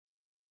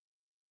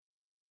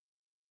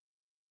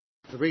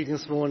The reading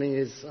this morning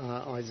is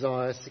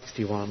Isaiah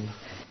 61.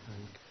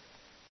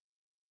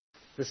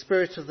 The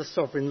Spirit of the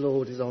Sovereign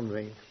Lord is on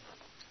me,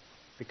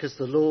 because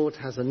the Lord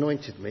has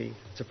anointed me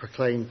to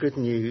proclaim good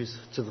news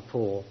to the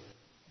poor.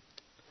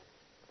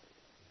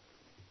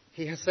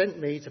 He has sent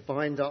me to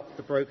bind up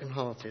the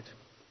brokenhearted,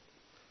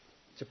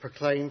 to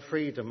proclaim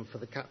freedom for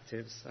the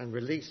captives and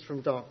release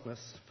from darkness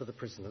for the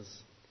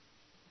prisoners,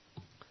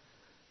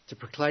 to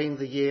proclaim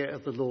the year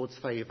of the Lord's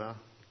favour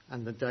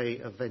and the day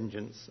of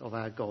vengeance of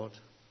our God,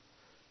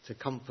 to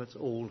comfort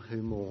all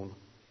who mourn,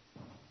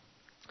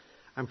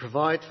 and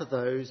provide for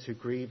those who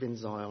grieve in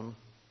Zion,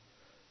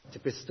 to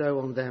bestow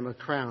on them a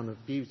crown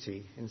of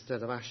beauty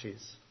instead of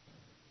ashes,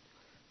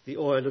 the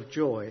oil of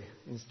joy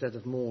instead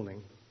of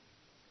mourning,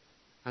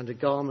 and a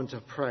garment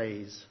of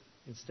praise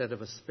instead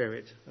of a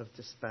spirit of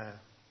despair.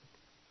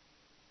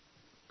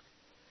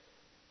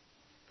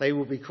 They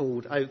will be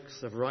called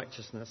oaks of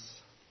righteousness,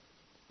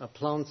 a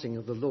planting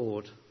of the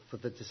Lord for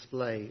the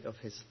display of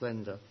his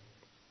splendour.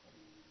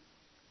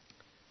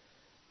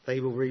 They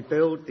will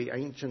rebuild the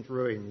ancient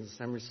ruins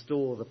and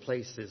restore the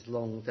places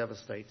long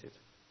devastated.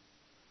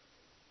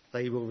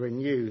 They will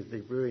renew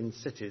the ruined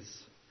cities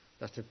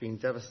that have been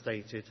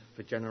devastated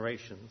for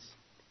generations.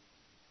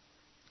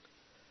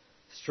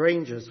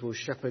 Strangers will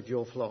shepherd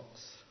your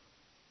flocks.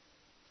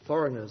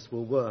 Foreigners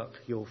will work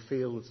your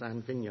fields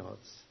and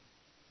vineyards.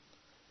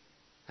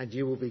 And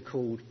you will be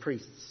called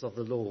priests of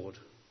the Lord.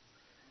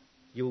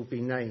 You will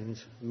be named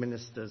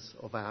ministers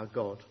of our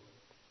God.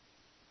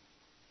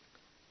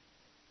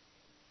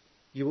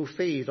 You will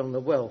feed on the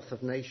wealth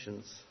of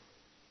nations,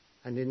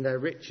 and in their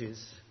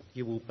riches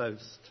you will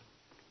boast.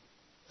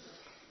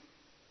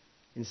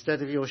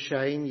 Instead of your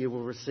shame, you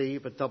will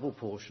receive a double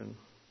portion,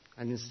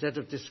 and instead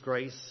of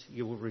disgrace,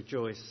 you will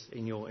rejoice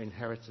in your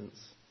inheritance.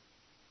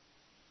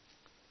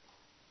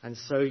 And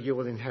so you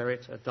will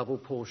inherit a double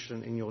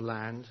portion in your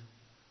land,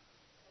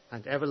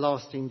 and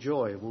everlasting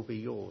joy will be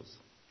yours.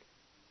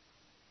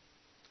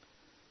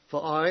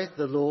 For I,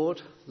 the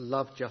Lord,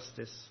 love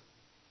justice.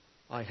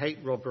 I hate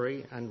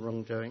robbery and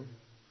wrongdoing.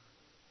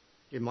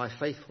 In my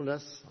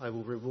faithfulness, I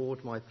will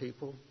reward my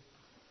people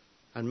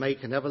and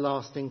make an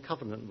everlasting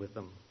covenant with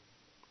them.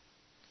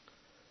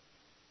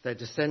 Their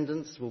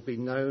descendants will be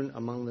known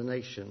among the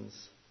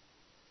nations,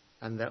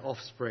 and their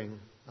offspring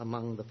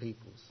among the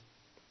peoples.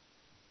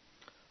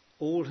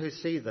 All who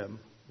see them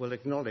will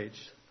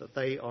acknowledge that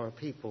they are a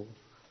people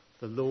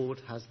the Lord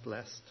has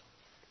blessed.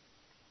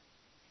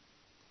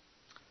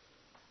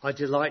 I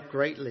delight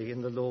greatly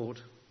in the Lord.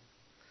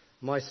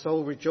 My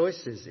soul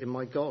rejoices in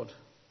my God,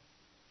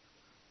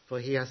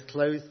 for he has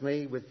clothed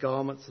me with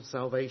garments of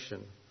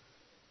salvation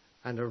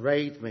and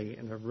arrayed me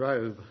in a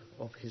robe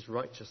of his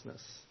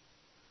righteousness,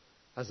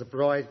 as a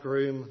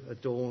bridegroom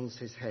adorns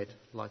his head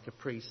like a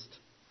priest,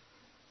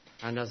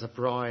 and as a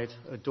bride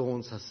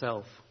adorns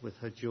herself with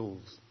her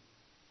jewels.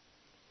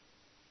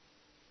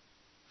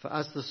 For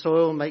as the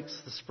soil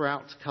makes the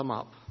sprout come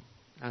up,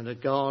 and a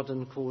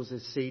garden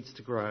causes seeds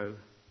to grow,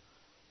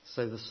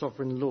 so the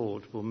sovereign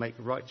Lord will make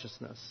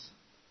righteousness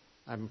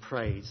and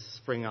praise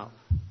spring up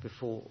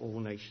before all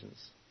nations.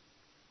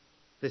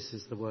 This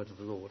is the word of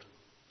the Lord.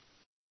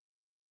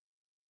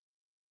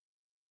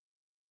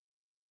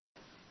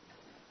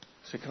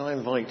 So can I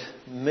invite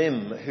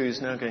Mim, who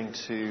is now going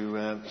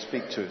to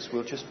speak to us.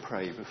 We'll just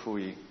pray before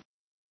you.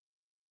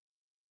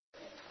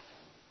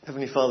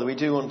 Heavenly Father, we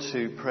do want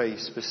to pray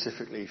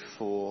specifically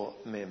for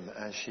Mim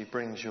as she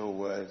brings your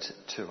word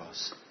to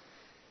us.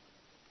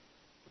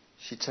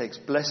 She takes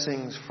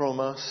blessings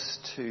from us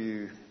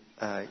to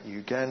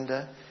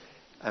Uganda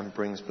and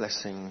brings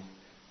blessing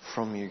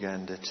from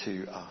Uganda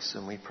to us.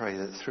 And we pray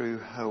that through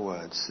her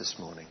words this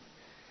morning,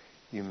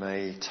 you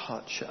may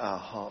touch our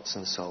hearts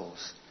and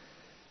souls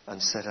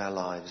and set our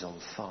lives on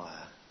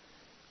fire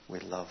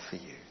with love for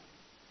you.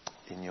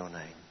 In your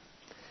name.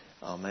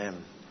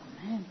 Amen.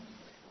 Amen.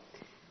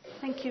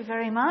 Thank you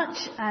very much,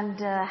 and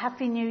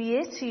Happy New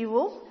Year to you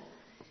all.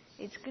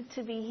 It's good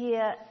to be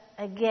here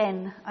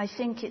again. I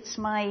think it's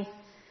my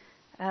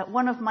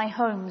one of my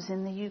homes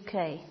in the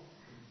UK.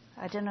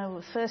 I don't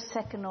know, first,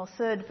 second or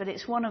third, but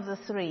it's one of the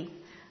three,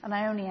 and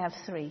I only have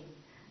three.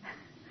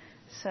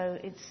 So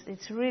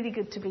it's really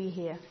good to be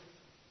here.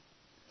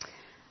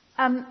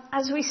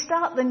 As we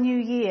start the new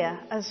year,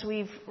 as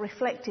we've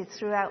reflected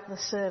throughout the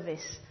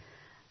service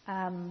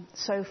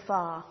so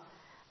far,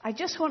 I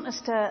just want us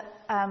to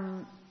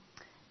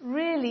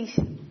really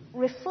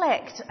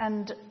reflect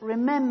and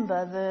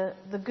remember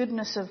the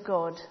goodness of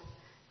God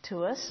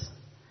to us.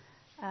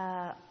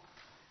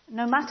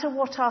 No matter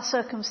what our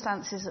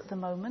circumstances at the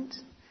moment,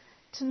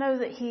 to know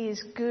that he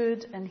is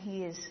good and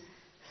he is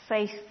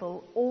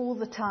faithful all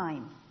the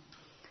time.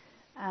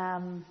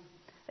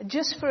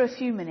 Just for a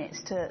few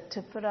minutes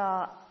to put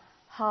our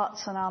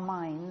hearts and our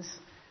minds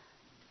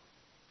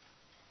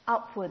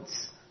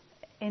upwards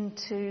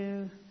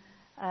into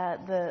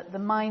the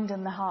mind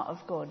and the heart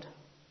of God.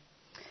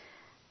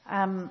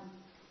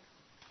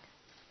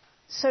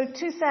 So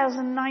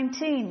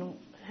 2019,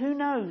 who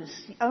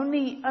knows?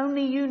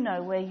 Only you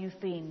know where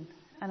you've been,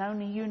 and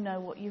only you know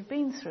what you've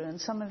been through. And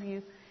some of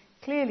you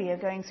clearly are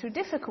going through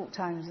difficult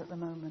times at the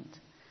moment.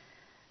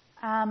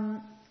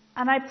 And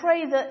I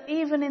pray that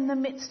even in the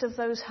midst of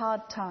those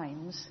hard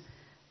times,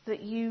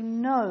 that you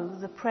know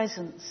the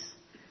presence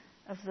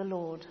of the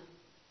Lord.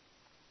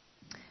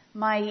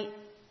 My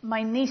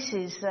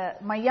nieces,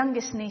 my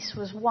youngest niece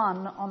was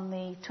 1 on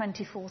the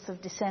 24th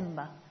of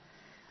December.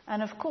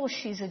 And of course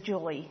she's a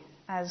joy,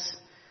 as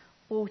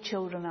all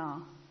children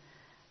are.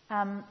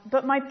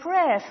 But my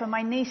prayer for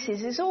my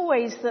nieces is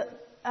always that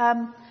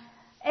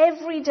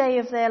every day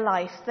of their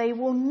life they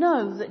will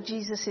know that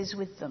Jesus is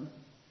with them.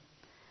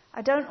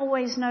 I don't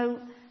always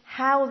know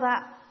how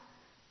that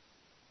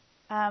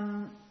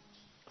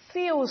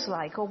feels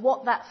like, or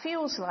what that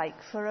feels like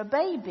for a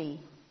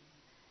baby.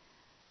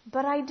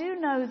 But I do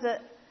know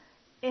that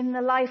in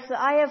the life that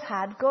I have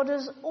had, God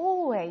has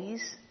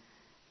always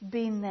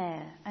been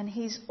there, and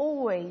He's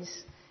always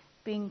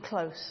been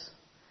close.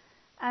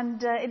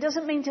 And it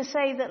doesn't mean to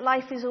say that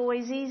life is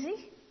always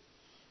easy.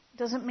 It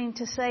doesn't mean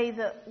to say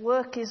that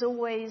work is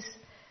always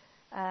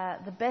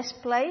the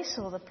best place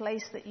or the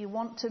place that you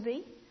want to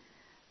be.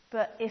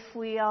 But if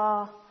we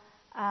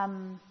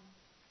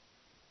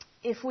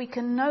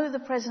can know the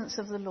presence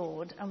of the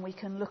Lord and we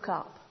can look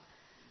up,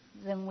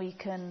 then we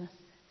can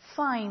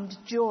find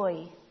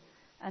joy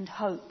and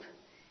hope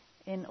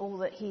in all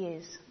that He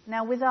is.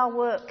 Now, with our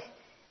work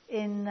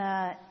in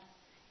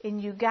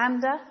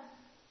Uganda,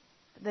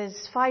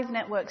 there's 5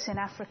 networks in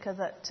Africa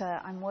that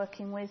I'm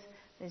working with.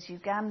 There's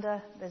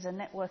Uganda, there's a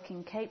network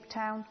in Cape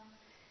Town.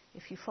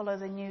 If you follow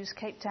the news,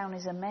 Cape Town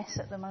is a mess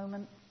at the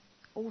moment.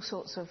 All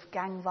sorts of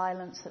gang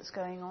violence that's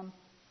going on.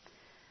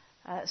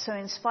 So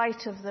in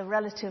spite of the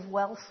relative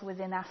wealth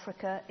within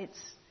Africa,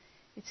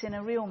 it's in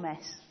a real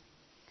mess.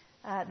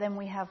 Then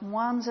we have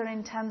Mwanza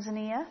in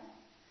Tanzania.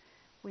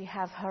 We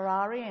have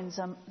Harare in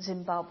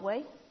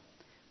Zimbabwe,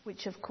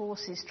 which of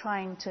course is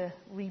trying to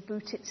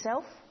reboot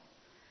itself.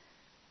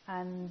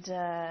 And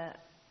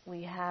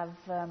we have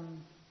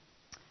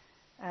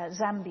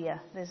Zambia.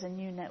 There's a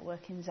new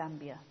network in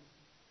Zambia.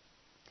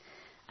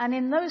 And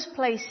in those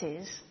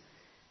places,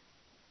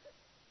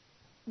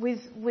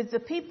 with the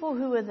people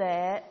who are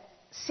there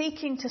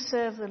seeking to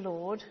serve the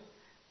Lord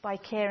by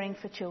caring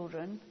for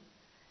children,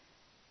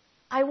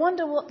 I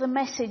wonder what the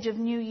message of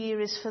New Year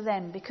is for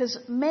them, because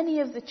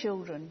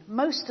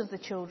most of the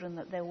children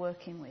that they're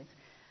working with,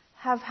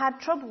 have had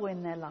trouble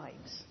in their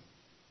lives.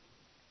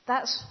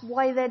 That's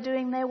why they're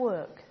doing their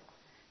work.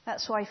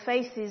 That's why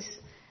Faith is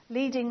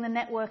leading the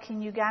network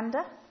in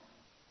Uganda.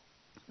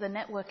 The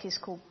network is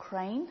called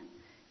CRANE,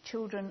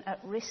 Children at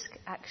Risk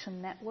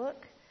Action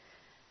Network.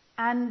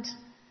 And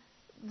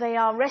they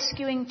are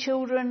rescuing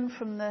children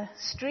from the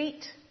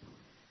street,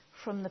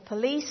 from the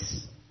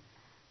police,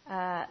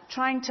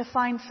 trying to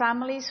find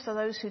families for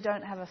those who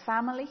don't have a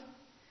family,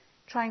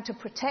 trying to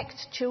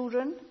protect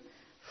children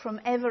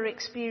from ever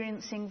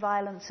experiencing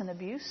violence and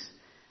abuse,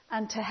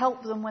 and to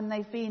help them when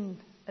they've been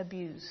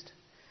abused.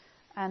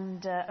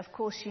 And of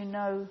course you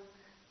know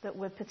that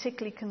we're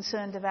particularly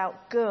concerned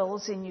about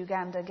girls in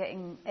Uganda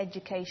getting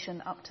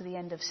education up to the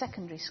end of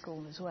secondary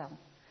school as well.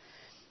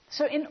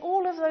 So in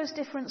all of those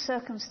different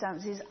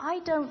circumstances, I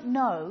don't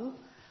know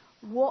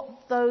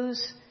what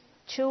those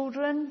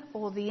children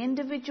or the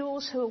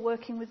individuals who are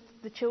working with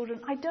the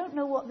children, I don't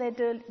know what their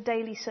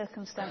daily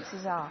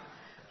circumstances are.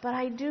 But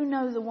I do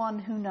know the one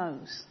who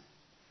knows.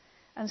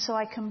 And so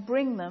I can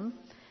bring them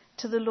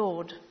to the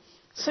Lord.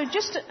 So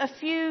just a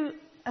few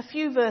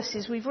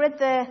verses. We've read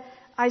there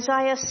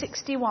Isaiah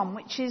 61,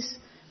 which is,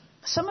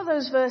 some of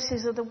those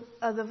verses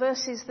are the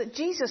verses that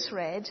Jesus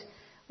read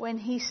when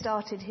He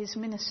started His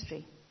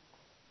ministry.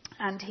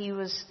 And he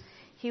was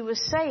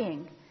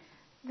saying,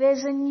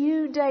 there's a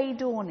new day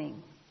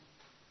dawning.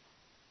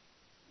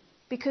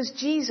 Because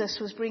Jesus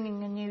was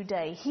bringing a new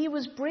day. He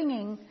was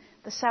bringing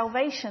the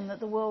salvation that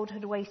the world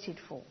had waited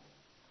for.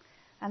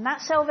 And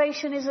that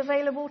salvation is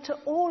available to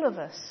all of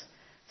us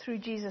through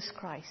Jesus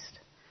Christ.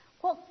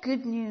 What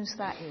good news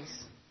that is.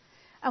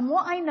 And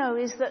what I know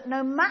is that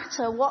no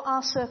matter what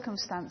our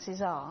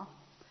circumstances are,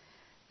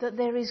 that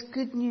there is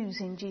good news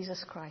in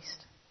Jesus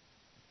Christ.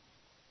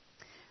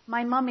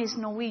 My mum is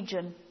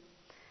Norwegian,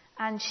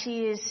 and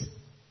she is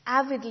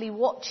avidly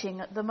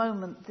watching at the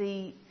moment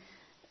the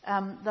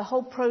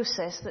whole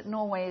process that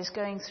Norway is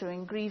going through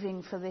in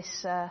grieving for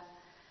this.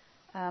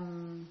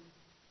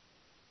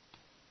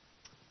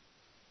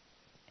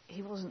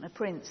 He wasn't a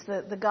prince.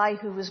 The guy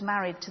who was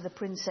married to the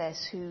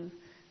princess who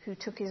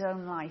took his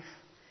own life,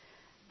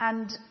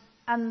 and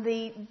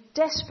the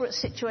desperate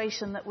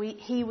situation that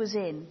he was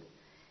in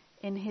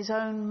his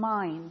own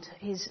mind.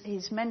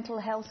 His mental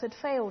health had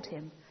failed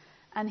him.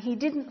 And he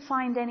didn't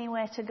find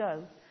anywhere to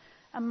go.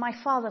 And my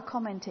father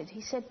commented,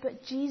 he said,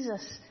 but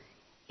Jesus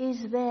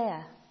is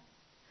there.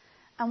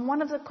 And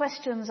one of the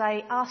questions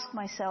I ask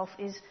myself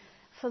is,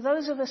 for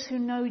those of us who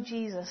know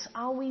Jesus,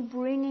 are we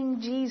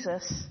bringing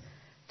Jesus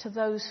to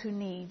those who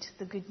need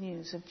the good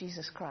news of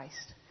Jesus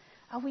Christ?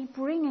 Are we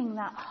bringing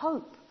that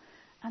hope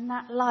and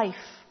that life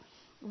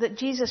that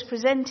Jesus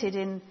presented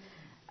in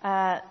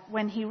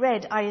when He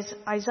read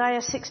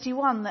Isaiah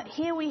 61, that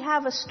here we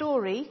have a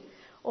story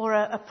or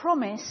a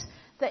promise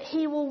that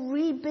he will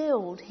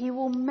rebuild, he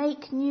will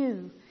make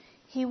new,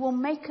 he will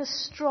make us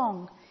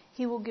strong,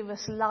 he will give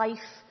us life,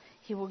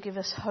 he will give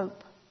us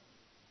hope.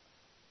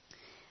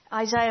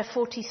 Isaiah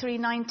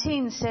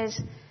 43:19 says,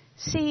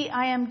 "See,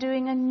 I am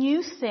doing a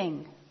new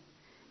thing.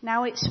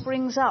 Now it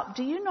springs up.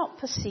 Do you not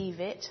perceive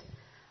it?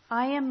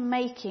 I am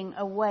making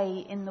a way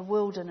in the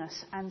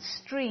wilderness and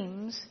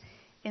streams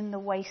in the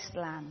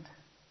wasteland."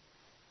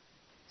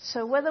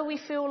 So whether we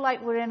feel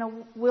like we're in a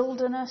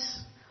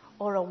wilderness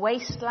or a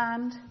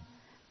wasteland,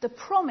 the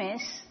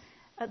promise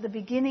at the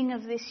beginning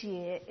of this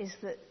year is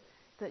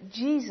that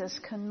Jesus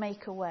can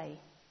make a way.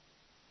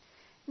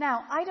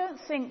 Now, I don't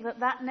think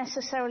that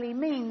necessarily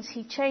means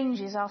he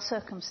changes our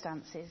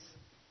circumstances.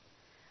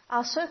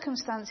 Our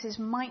circumstances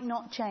might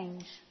not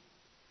change,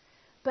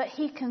 but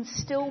he can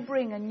still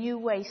bring a new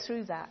way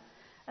through that.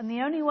 And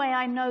the only way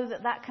I know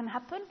that can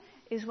happen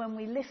is when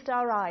we lift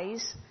our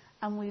eyes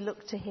and we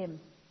look to him.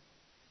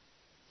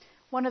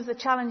 One of the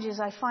challenges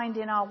I find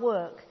in our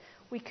work,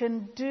 we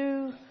can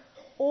do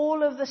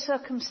all of the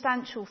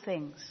circumstantial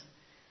things.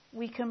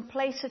 We can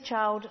place a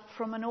child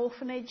from an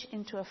orphanage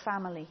into a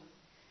family.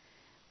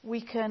 We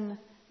can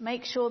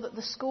make sure that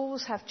the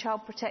schools have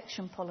child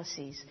protection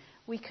policies.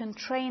 We can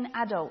train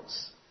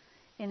adults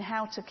in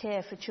how to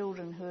care for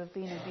children who have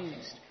been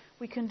abused.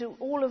 We can do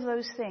all of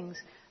those things.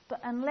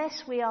 But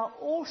unless we are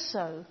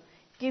also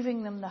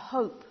giving them the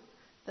hope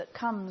that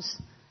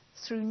comes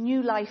through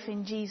new life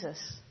in Jesus,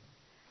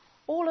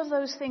 all of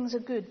those things are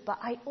good. But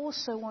I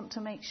also want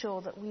to make sure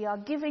that we are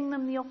giving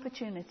them the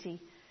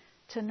opportunity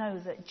to know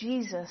that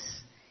Jesus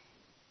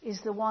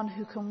is the one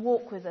who can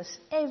walk with us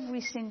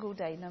every single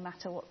day, no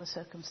matter what the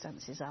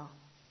circumstances are.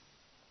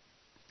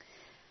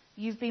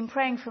 You've been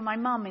praying for my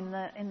mum in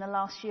the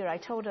last year. I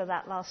told her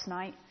that last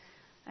night,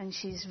 and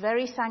she's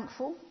very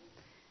thankful.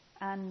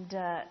 And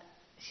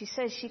she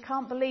says she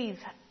can't believe,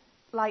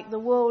 like the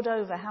world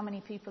over, how many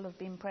people have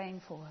been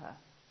praying for her.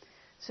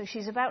 So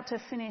she's about to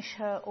finish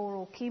her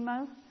oral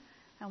chemo,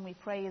 and we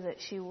pray that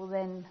she will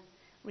then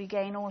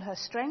regain all her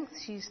strength.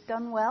 She's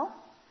done well.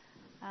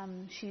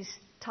 She's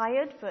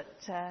tired, but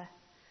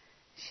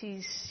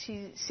she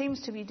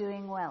seems to be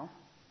doing well.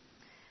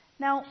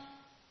 Now,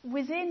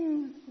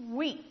 within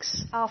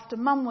weeks after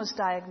Mum was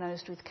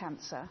diagnosed with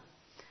cancer,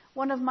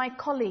 one of my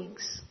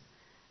colleagues,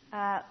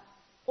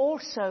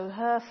 also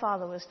her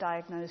father was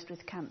diagnosed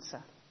with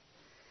cancer.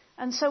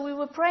 And so we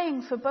were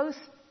praying for both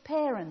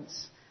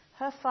parents,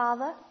 her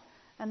father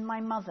and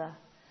my mother.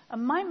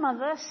 And my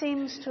mother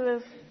seems to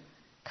have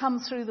come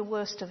through the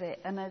worst of it,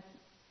 and a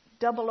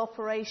double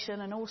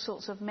operation and all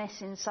sorts of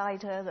mess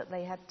inside her that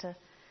they had to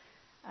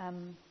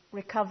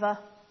recover.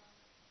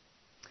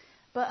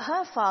 But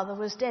her father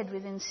was dead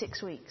within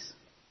 6 weeks.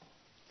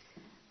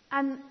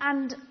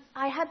 And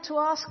I had to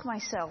ask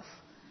myself,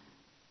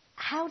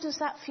 how does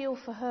that feel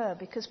for her?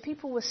 Because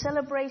people were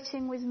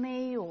celebrating with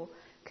me or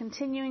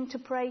continuing to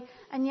pray,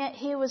 and yet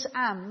here was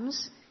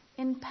Ams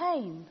in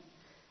pain.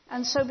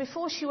 And so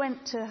before she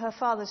went to her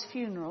father's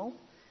funeral,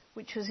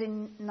 which was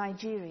in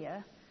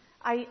Nigeria,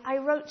 I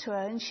wrote to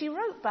her, and she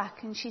wrote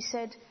back and she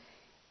said,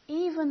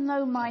 "Even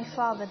though my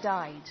father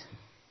died,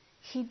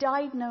 he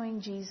died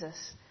knowing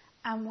Jesus,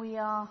 and we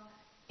are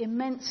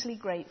immensely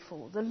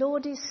grateful. The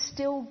Lord is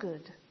still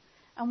good,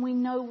 and we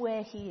know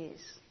where he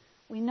is.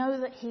 We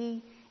know that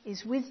he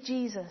is with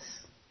Jesus.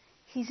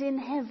 He's in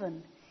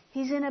heaven.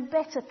 He's in a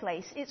better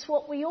place. It's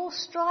what we all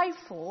strive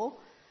for,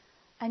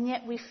 and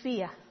yet we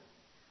fear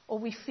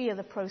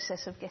the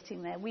process of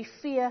getting there. We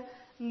fear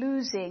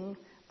losing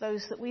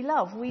those that we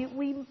love.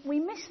 We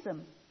miss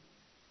them.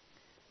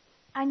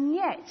 And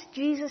yet,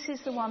 Jesus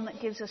is the one that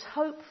gives us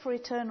hope for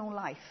eternal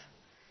life."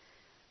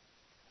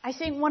 I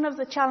think one of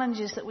the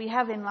challenges that we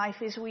have in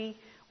life is we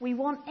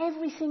want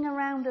everything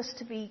around us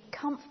to be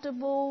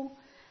comfortable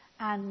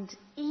and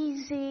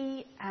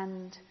easy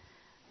and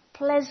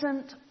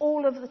pleasant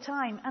all of the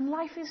time. And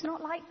life is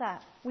not like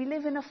that. We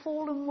live in a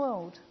fallen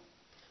world.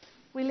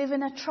 We live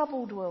in a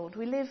troubled world.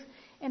 We live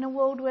in a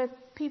world where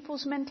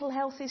people's mental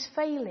health is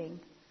failing.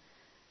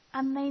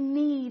 And they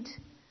need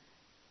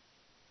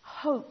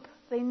hope.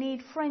 They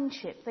need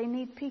friendship. They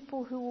need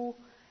people who will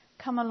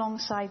come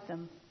alongside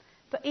them.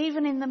 But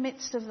even in the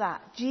midst of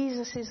that,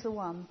 Jesus is the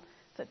one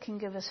that can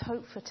give us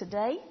hope for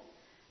today,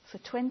 for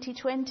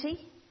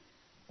 2020,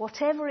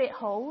 whatever it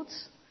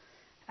holds,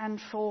 and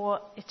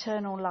for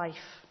eternal life.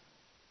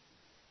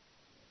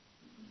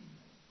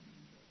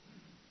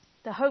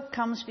 The hope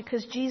comes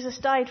because Jesus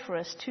died for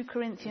us. 2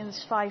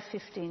 Corinthians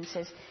 5:15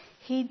 says,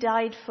 "He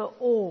died for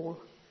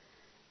all,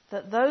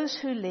 that those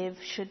who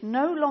live should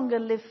no longer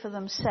live for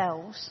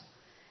themselves,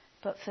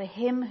 but for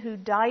him who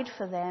died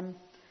for them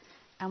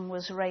and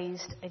was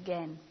raised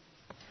again."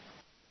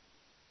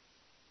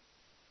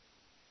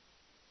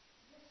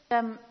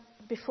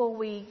 Before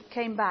we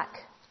came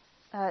back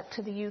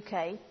to the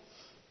UK,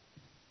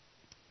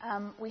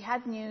 we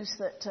had news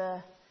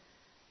that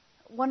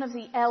one of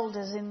the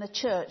elders in the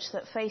church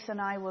that Faith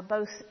and I were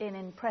both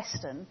in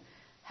Preston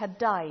had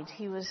died.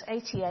 He was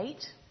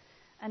 88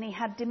 and he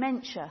had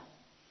dementia.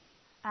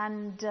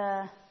 And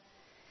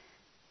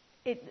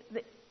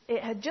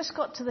it had just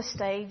got to the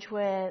stage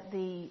where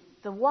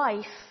the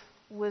wife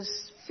was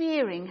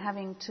fearing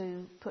having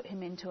to put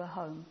him into a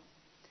home.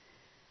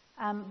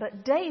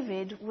 But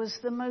David was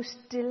the most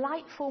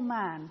delightful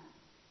man.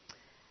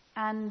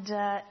 And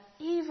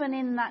even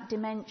in that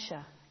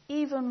dementia,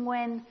 even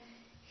when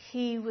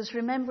he was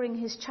remembering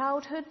his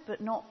childhood,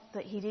 but not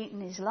that he'd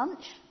eaten his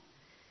lunch,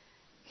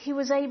 he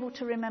was able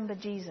to remember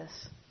Jesus.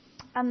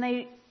 And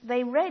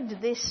they read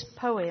this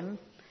poem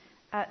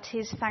at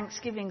his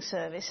Thanksgiving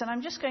service, and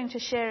I'm just going to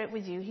share it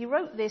with you. He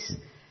wrote this,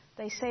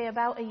 they say,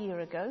 about a year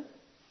ago,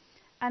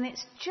 and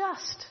it's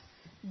just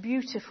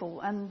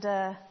beautiful. And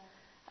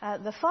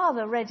the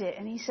father read it,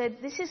 and he said,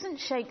 this isn't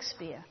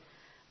Shakespeare,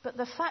 but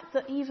the fact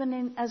that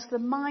even as the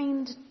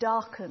mind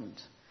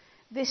darkened,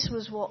 this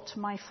was what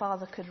my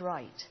father could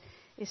write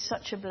is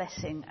such a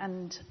blessing.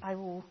 And I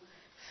will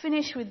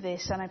finish with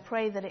this, and I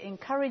pray that it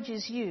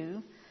encourages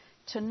you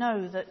to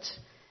know that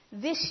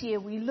this year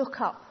we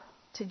look up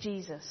to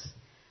Jesus.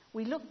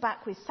 We look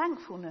back with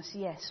thankfulness,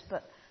 yes,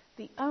 but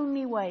the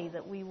only way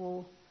that we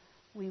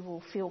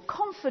will feel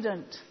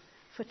confident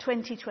for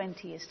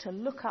 2020 is to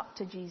look up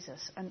to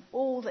Jesus and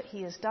all that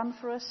he has done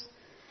for us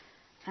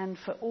and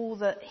for all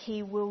that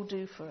he will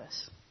do for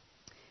us.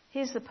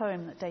 Here's the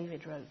poem that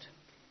David wrote.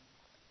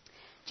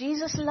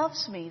 Jesus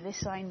loves me,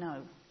 this I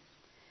know,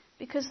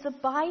 because the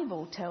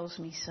Bible tells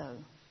me so.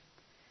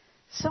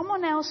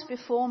 Someone else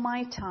before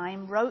my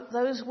time wrote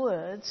those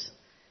words,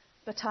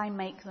 but I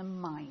make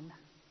them mine.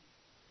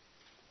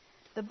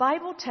 The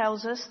Bible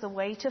tells us the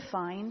way to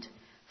find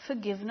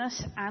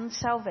forgiveness and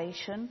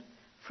salvation,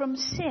 from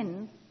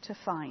sin to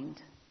find.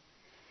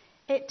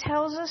 It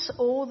tells us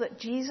all that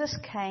Jesus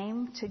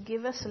came to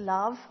give us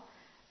love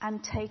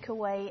and take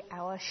away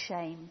our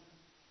shame.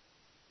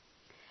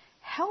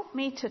 Help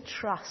me to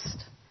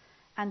trust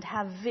and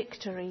have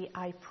victory,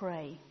 I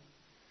pray,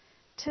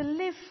 to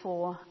live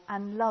for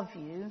and love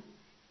you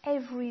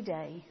every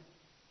day.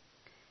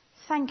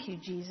 Thank you,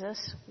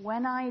 Jesus,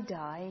 when I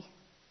die,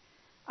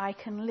 I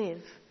can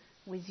live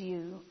with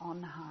you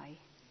on high.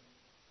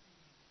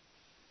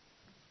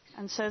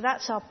 And so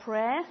that's our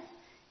prayer,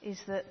 is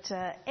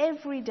that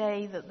every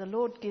day that the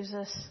Lord gives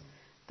us,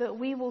 that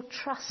we will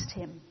trust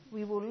him,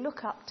 we will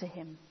look up to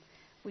him,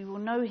 we will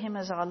know him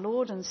as our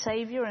Lord and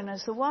Saviour and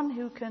as the one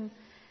who can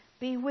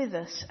be with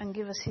us and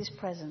give us his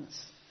presence.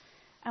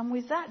 And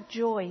with that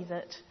joy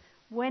that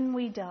when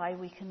we die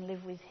we can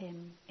live with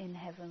him in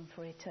heaven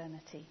for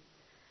eternity.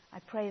 I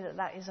pray that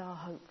that is our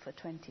hope for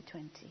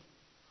 2020.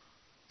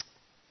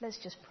 Let's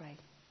just pray.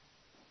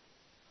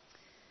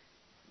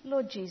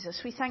 Lord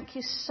Jesus, we thank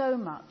you so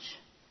much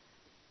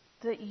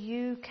that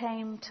you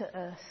came to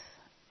earth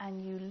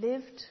and you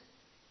lived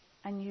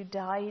and you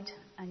died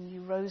and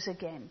you rose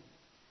again.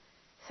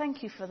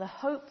 Thank you for the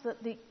hope that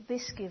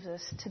this gives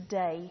us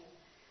today,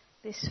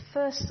 this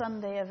first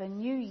Sunday of a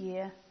new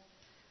year.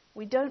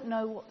 We don't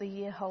know what the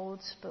year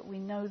holds, but we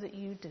know that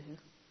you do.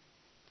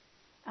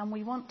 And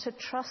we want to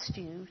trust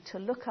you, to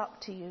look up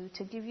to you,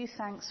 to give you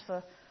thanks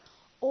for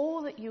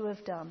all that you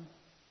have done.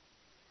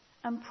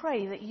 And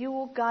pray that you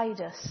will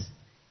guide us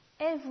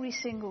every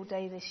single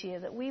day this year,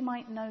 that we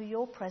might know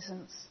your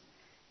presence,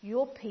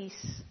 your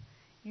peace,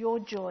 your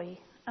joy.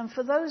 And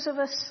for those of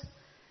us,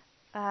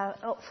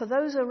 for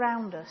those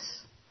around us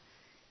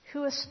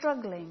who are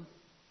struggling,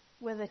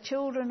 whether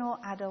children or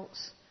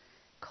adults,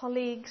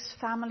 colleagues,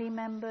 family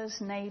members,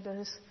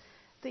 neighbours,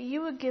 that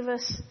you would give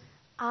us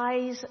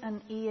eyes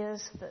and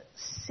ears that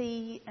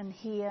see and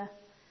hear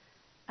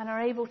and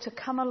are able to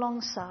come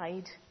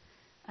alongside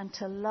and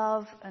to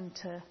love and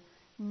to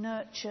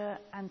nurture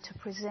and to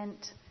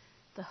present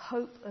the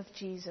hope of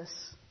Jesus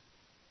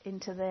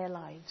into their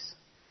lives.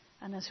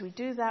 And as we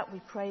do that,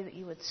 we pray that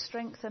you would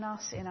strengthen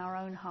us in our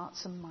own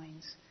hearts and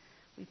minds.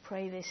 We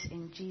pray this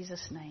in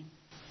Jesus' name.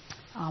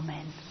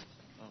 Amen.